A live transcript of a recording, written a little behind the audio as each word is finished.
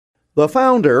the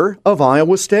founder of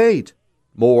Iowa State.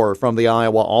 More from the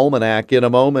Iowa Almanac in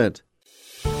a moment.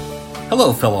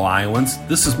 Hello, fellow Iowans.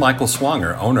 This is Michael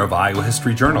Swanger, owner of Iowa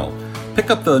History Journal.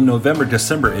 Pick up the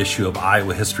November-December issue of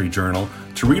Iowa History Journal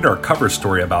to read our cover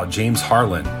story about James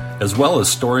Harlan, as well as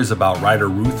stories about writer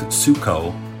Ruth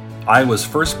Suko, Iowa's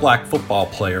first black football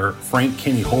player, Frank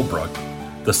Kenny Holbrook,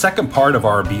 the second part of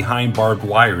our Behind Barbed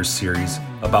Wires series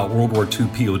about World War II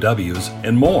POWs,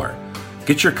 and more.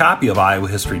 Get your copy of Iowa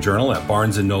History Journal at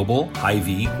Barnes & Noble,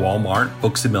 Hy-Vee, Walmart,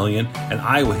 Books A Million, and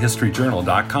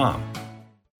iowahistoryjournal.com.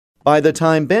 By the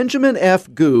time Benjamin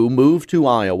F. Goo moved to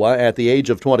Iowa at the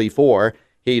age of 24,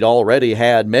 he'd already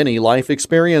had many life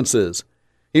experiences.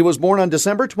 He was born on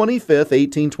December 25,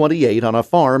 1828, on a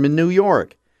farm in New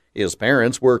York. His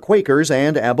parents were Quakers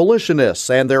and abolitionists,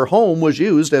 and their home was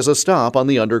used as a stop on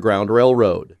the Underground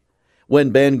Railroad.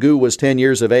 When Ben Goo was 10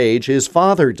 years of age, his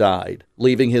father died,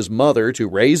 leaving his mother to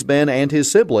raise Ben and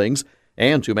his siblings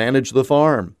and to manage the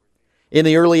farm. In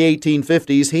the early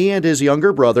 1850s, he and his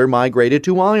younger brother migrated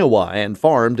to Iowa and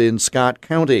farmed in Scott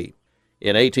County.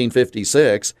 In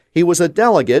 1856, he was a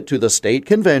delegate to the state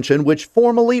convention which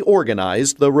formally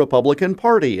organized the Republican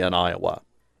Party in Iowa.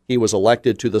 He was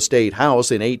elected to the state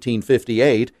house in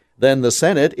 1858, then the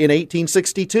Senate in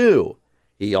 1862.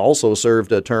 He also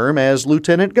served a term as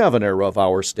lieutenant governor of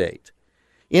our state.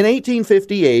 In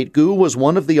 1858, Goo was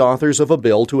one of the authors of a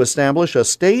bill to establish a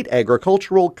state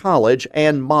agricultural college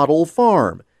and model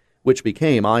farm, which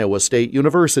became Iowa State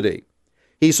University.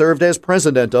 He served as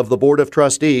president of the Board of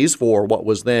Trustees for what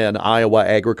was then Iowa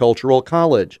Agricultural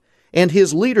College, and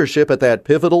his leadership at that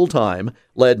pivotal time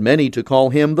led many to call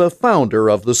him the founder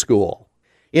of the school.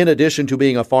 In addition to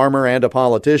being a farmer and a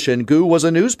politician, Goo was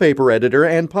a newspaper editor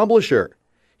and publisher.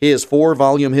 His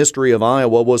 4-volume history of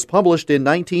Iowa was published in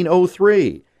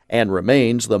 1903 and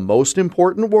remains the most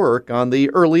important work on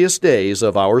the earliest days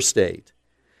of our state.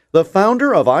 The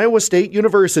founder of Iowa State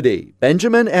University,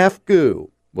 Benjamin F.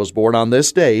 Goo, was born on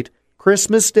this date,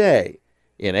 Christmas Day,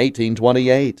 in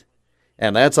 1828.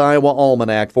 And that's Iowa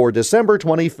Almanac for December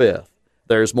 25th.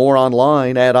 There's more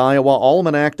online at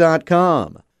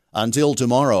iowaalmanac.com. Until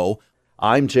tomorrow,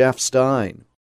 I'm Jeff Stein.